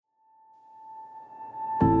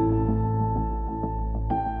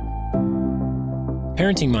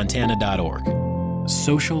ParentingMontana.org.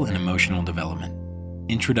 Social and Emotional Development.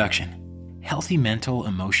 Introduction. Healthy mental,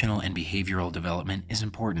 emotional, and behavioral development is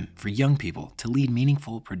important for young people to lead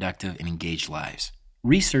meaningful, productive, and engaged lives.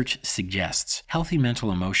 Research suggests healthy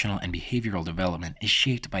mental, emotional, and behavioral development is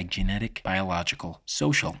shaped by genetic, biological,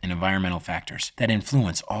 social, and environmental factors that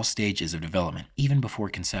influence all stages of development, even before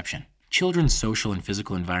conception. Children's social and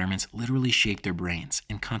physical environments literally shape their brains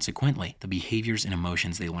and, consequently, the behaviors and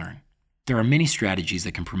emotions they learn. There are many strategies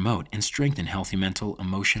that can promote and strengthen healthy mental,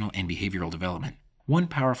 emotional, and behavioral development. One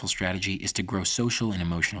powerful strategy is to grow social and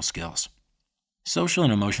emotional skills. Social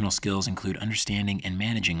and emotional skills include understanding and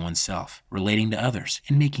managing oneself, relating to others,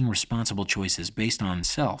 and making responsible choices based on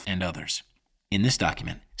self and others. In this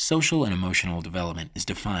document, social and emotional development is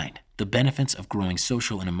defined. The benefits of growing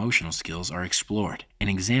social and emotional skills are explored, and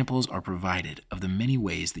examples are provided of the many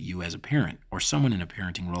ways that you as a parent or someone in a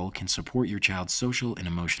parenting role can support your child's social and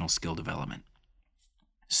emotional skill development.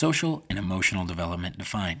 Social and emotional development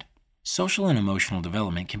defined. Social and emotional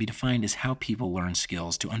development can be defined as how people learn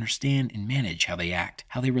skills to understand and manage how they act,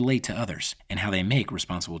 how they relate to others, and how they make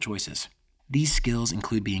responsible choices. These skills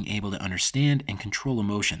include being able to understand and control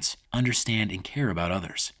emotions, understand and care about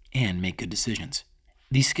others, and make good decisions.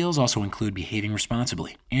 These skills also include behaving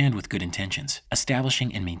responsibly and with good intentions,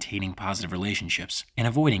 establishing and maintaining positive relationships, and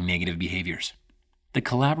avoiding negative behaviors. The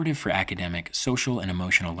Collaborative for Academic, Social, and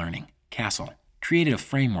Emotional Learning, CASEL, created a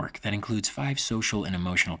framework that includes 5 social and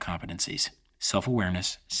emotional competencies: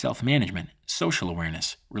 self-awareness, self-management, social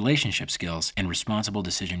awareness, relationship skills, and responsible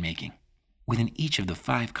decision-making. Within each of the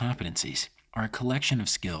 5 competencies are a collection of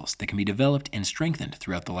skills that can be developed and strengthened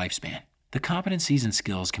throughout the lifespan. The competencies and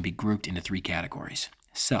skills can be grouped into 3 categories.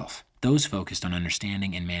 Self, those focused on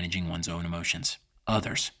understanding and managing one's own emotions.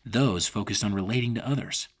 Others, those focused on relating to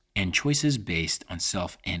others. And choices based on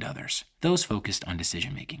self and others, those focused on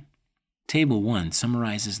decision-making. Table 1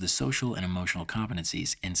 summarizes the social and emotional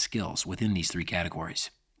competencies and skills within these 3 categories.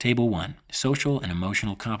 Table 1, social and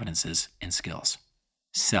emotional competences and skills.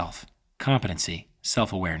 Self, competency,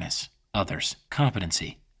 self-awareness. Others,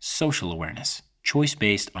 competency, social awareness. Choice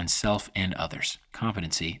based on self and others.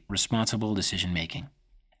 Competency, responsible decision-making.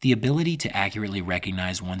 The ability to accurately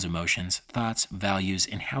recognize one's emotions, thoughts, values,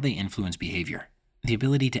 and how they influence behavior. The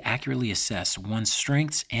ability to accurately assess one's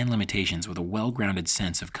strengths and limitations with a well-grounded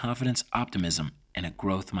sense of confidence, optimism, and a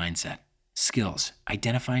growth mindset. Skills,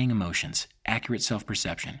 identifying emotions, accurate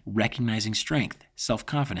self-perception, recognizing strength,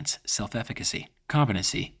 self-confidence, self-efficacy.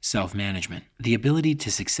 Competency, self-management, the ability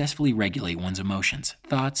to successfully regulate one's emotions,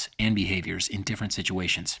 thoughts, and behaviors in different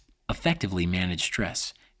situations. Effectively manage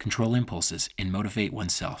stress, control impulses, and motivate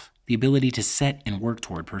oneself. The ability to set and work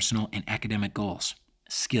toward personal and academic goals.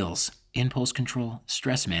 Skills, impulse control,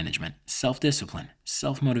 stress management, self-discipline,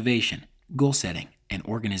 self-motivation, goal setting, and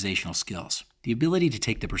organizational skills. The ability to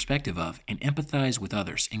take the perspective of and empathize with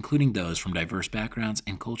others, including those from diverse backgrounds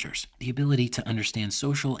and cultures. The ability to understand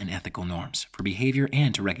social and ethical norms for behavior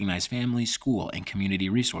and to recognize family, school, and community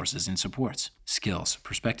resources and supports. Skills,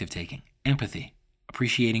 perspective taking, empathy,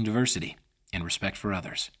 appreciating diversity, and respect for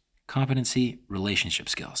others. Competency, relationship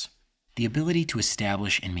skills. The ability to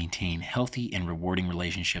establish and maintain healthy and rewarding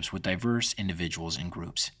relationships with diverse individuals and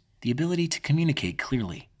groups. The ability to communicate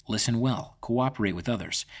clearly, listen well, cooperate with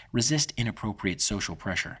others, resist inappropriate social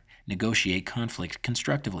pressure, negotiate conflict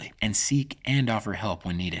constructively, and seek and offer help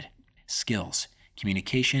when needed. Skills,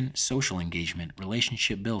 communication, social engagement,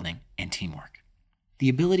 relationship building, and teamwork. The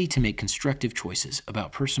ability to make constructive choices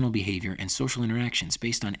about personal behavior and social interactions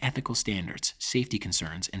based on ethical standards, safety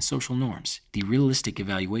concerns, and social norms. The realistic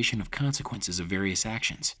evaluation of consequences of various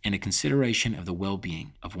actions, and a consideration of the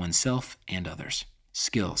well-being of oneself and others.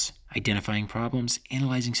 Skills, identifying problems,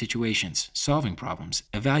 analyzing situations, solving problems,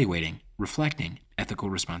 evaluating, reflecting, ethical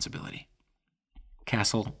responsibility.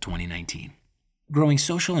 CASEL 2019. Growing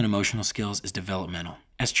social and emotional skills is developmental.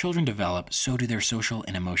 As children develop, so do their social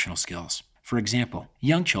and emotional skills. For example,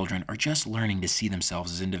 young children are just learning to see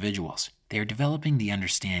themselves as individuals. They are developing the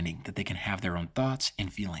understanding that they can have their own thoughts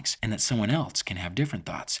and feelings, and that someone else can have different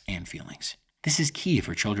thoughts and feelings. This is key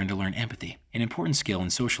for children to learn empathy, an important skill in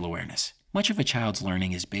social awareness. Much of a child's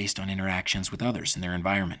learning is based on interactions with others in their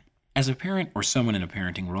environment. As a parent or someone in a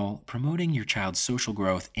parenting role, promoting your child's social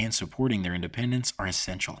growth and supporting their independence are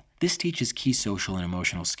essential. This teaches key social and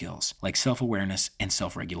emotional skills, like self-awareness and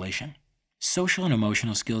self-regulation. Social and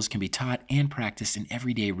emotional skills can be taught and practiced in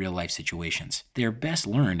everyday real-life situations. They are best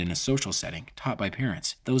learned in a social setting, taught by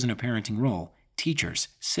parents, those in a parenting role, teachers,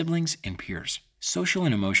 siblings, and peers. Social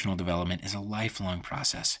and emotional development is a lifelong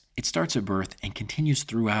process. It starts at birth and continues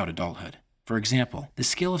throughout adulthood. For example, the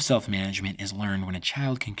skill of self-management is learned when a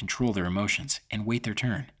child can control their emotions and wait their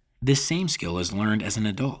turn. This same skill is learned as an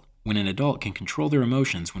adult, when an adult can control their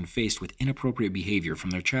emotions when faced with inappropriate behavior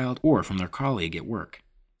from their child or from their colleague at work.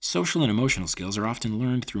 Social and emotional skills are often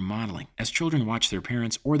learned through modeling, as children watch their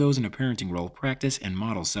parents or those in a parenting role practice and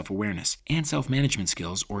model self-awareness and self-management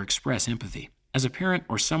skills or express empathy. As a parent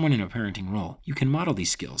or someone in a parenting role, you can model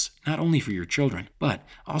these skills, not only for your children, but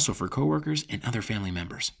also for coworkers and other family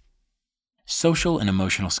members. Social and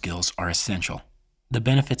emotional skills are essential. The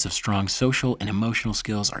benefits of strong social and emotional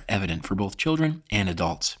skills are evident for both children and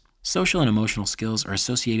adults. Social and emotional skills are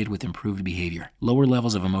associated with improved behavior, lower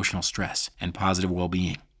levels of emotional stress, and positive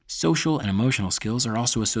well-being. Social and emotional skills are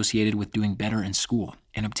also associated with doing better in school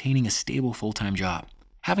and obtaining a stable full-time job.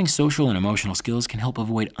 Having social and emotional skills can help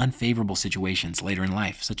avoid unfavorable situations later in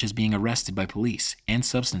life, such as being arrested by police and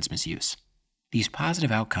substance misuse. These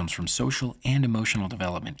positive outcomes from social and emotional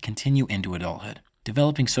development continue into adulthood.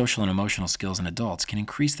 Developing social and emotional skills in adults can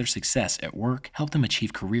increase their success at work, help them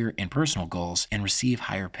achieve career and personal goals, and receive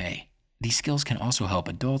higher pay. These skills can also help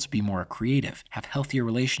adults be more creative, have healthier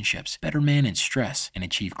relationships, better manage stress, and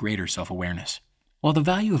achieve greater self-awareness. While the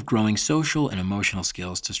value of growing social and emotional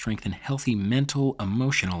skills to strengthen healthy mental,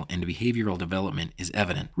 emotional, and behavioral development is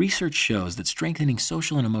evident, research shows that strengthening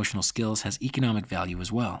social and emotional skills has economic value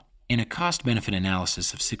as well. In a cost-benefit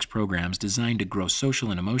analysis of 6 programs designed to grow social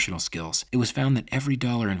and emotional skills, it was found that every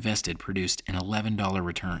dollar invested produced an $11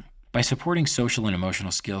 return. By supporting social and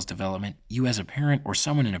emotional skills development, you as a parent or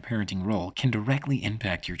someone in a parenting role can directly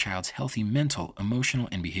impact your child's healthy mental, emotional,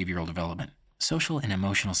 and behavioral development. Social and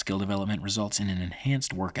emotional skill development results in an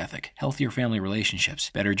enhanced work ethic, healthier family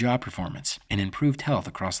relationships, better job performance, and improved health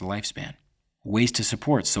across the lifespan. Ways to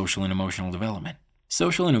support social and emotional development.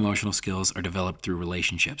 Social and emotional skills are developed through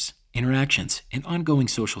relationships, interactions, and ongoing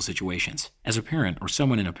social situations. As a parent or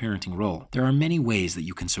someone in a parenting role, there are many ways that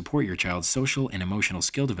you can support your child's social and emotional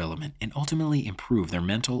skill development and ultimately improve their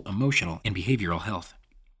mental, emotional, and behavioral health.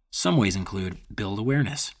 Some ways include build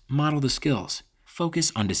awareness, model the skills,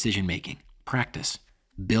 focus on decision-making, practice,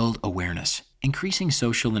 build awareness. Increasing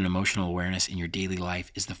social and emotional awareness in your daily life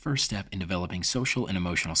is the first step in developing social and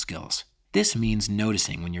emotional skills. This means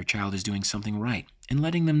noticing when your child is doing something right and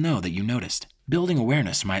letting them know that you noticed. Building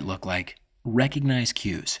awareness might look like recognize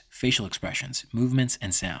cues, facial expressions, movements,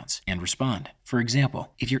 and sounds, and respond. For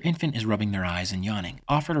example, if your infant is rubbing their eyes and yawning,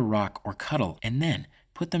 offer to rock or cuddle and then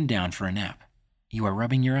put them down for a nap. You are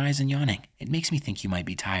rubbing your eyes and yawning. It makes me think you might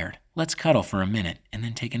be tired. Let's cuddle for a minute and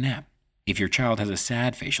then take a nap. If your child has a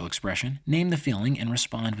sad facial expression, name the feeling and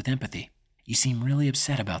respond with empathy. You seem really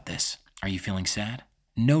upset about this. Are you feeling sad?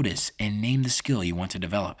 Notice and name the skill you want to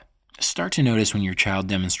develop. Start to notice when your child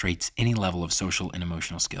demonstrates any level of social and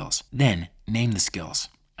emotional skills. Then, name the skills.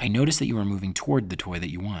 I notice that you are moving toward the toy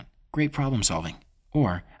that you want. Great problem solving.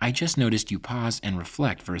 Or, I just noticed you pause and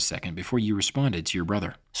reflect for a second before you responded to your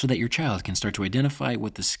brother, so that your child can start to identify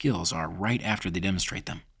what the skills are right after they demonstrate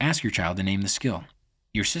them. Ask your child to name the skill.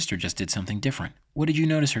 Your sister just did something different. What did you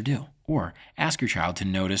notice her do? Or, ask your child to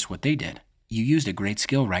notice what they did. You used a great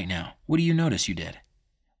skill right now. What do you notice you did?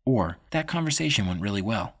 Or, that conversation went really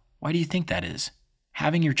well. Why do you think that is?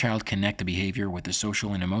 Having your child connect the behavior with the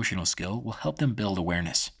social and emotional skill will help them build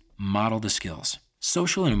awareness. Model the skills.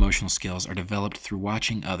 Social and emotional skills are developed through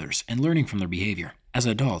watching others and learning from their behavior. As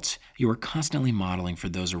adults, you are constantly modeling for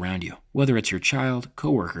those around you, whether it's your child,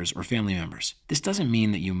 coworkers, or family members. This doesn't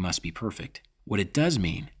mean that you must be perfect. What it does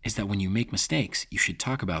mean is that when you make mistakes, you should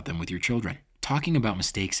talk about them with your children. Talking about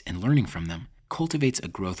mistakes and learning from them cultivates a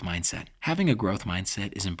growth mindset. Having a growth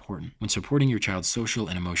mindset is important when supporting your child's social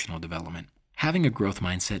and emotional development. Having a growth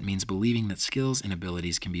mindset means believing that skills and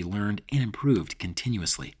abilities can be learned and improved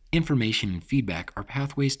continuously. Information and feedback are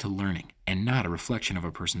pathways to learning and not a reflection of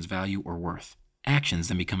a person's value or worth. Actions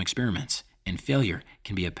then become experiments, and failure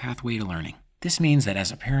can be a pathway to learning. This means that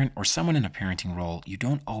as a parent or someone in a parenting role, you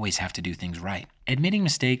don't always have to do things right. Admitting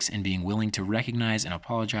mistakes and being willing to recognize and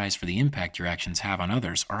apologize for the impact your actions have on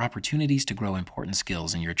others are opportunities to grow important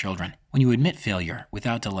skills in your children. When you admit failure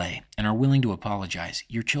without delay and are willing to apologize,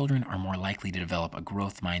 your children are more likely to develop a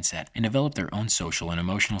growth mindset and develop their own social and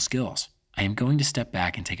emotional skills. I am going to step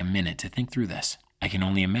back and take a minute to think through this. I can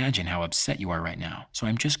only imagine how upset you are right now, so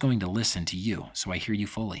I'm just going to listen to you so I hear you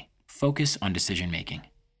fully. Focus on decision making.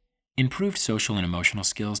 Improved social and emotional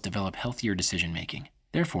skills develop healthier decision-making.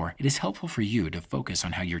 Therefore, it is helpful for you to focus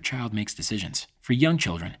on how your child makes decisions. For young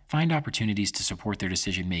children, find opportunities to support their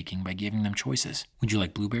decision-making by giving them choices. Would you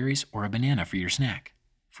like blueberries or a banana for your snack?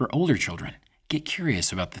 For older children, get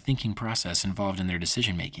curious about the thinking process involved in their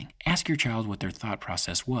decision-making. Ask your child what their thought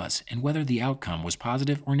process was and whether the outcome was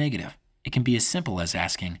positive or negative. It can be as simple as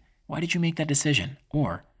asking, "Why did you make that decision?"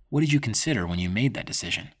 or What did you consider when you made that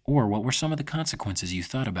decision? Or what were some of the consequences you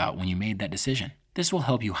thought about when you made that decision? This will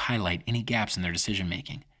help you highlight any gaps in their decision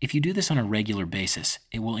making. If you do this on a regular basis,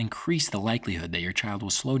 it will increase the likelihood that your child will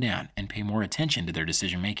slow down and pay more attention to their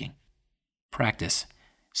decision making. Practice.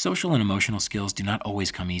 Social and emotional skills do not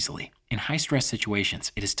always come easily. In high-stress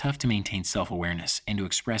situations, it is tough to maintain self-awareness and to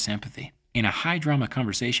express empathy. In a high-drama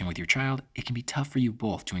conversation with your child, it can be tough for you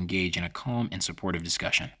both to engage in a calm and supportive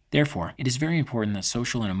discussion. Therefore, it is very important that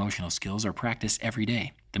social and emotional skills are practiced every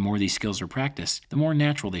day. The more these skills are practiced, the more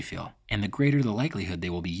natural they feel, and the greater the likelihood they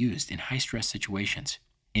will be used in high-stress situations.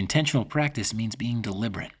 Intentional practice means being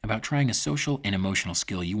deliberate about trying a social and emotional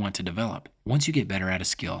skill you want to develop. Once you get better at a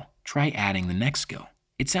skill, try adding the next skill.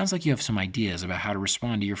 It sounds like you have some ideas about how to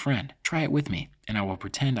respond to your friend. Try it with me, and I will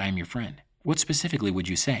pretend I am your friend. What specifically would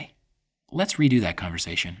you say? Let's redo that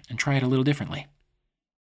conversation and try it a little differently.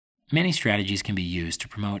 Many strategies can be used to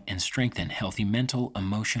promote and strengthen healthy mental,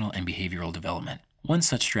 emotional, and behavioral development. One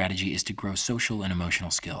such strategy is to grow social and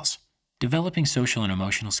emotional skills. Developing social and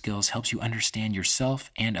emotional skills helps you understand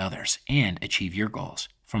yourself and others and achieve your goals.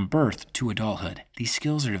 From birth to adulthood, these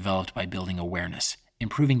skills are developed by building awareness,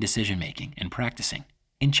 improving decision-making, and practicing.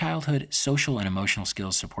 In childhood, social and emotional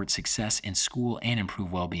skills support success in school and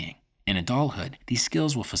improve well-being. In adulthood, these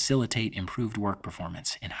skills will facilitate improved work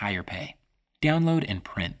performance and higher pay. Download and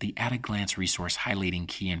print the at-a-glance resource highlighting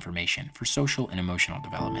key information for social and emotional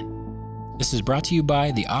development. This is brought to you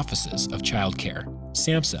by the Offices of Child Care,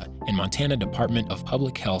 SAMHSA, and Montana Department of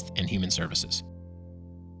Public Health and Human Services.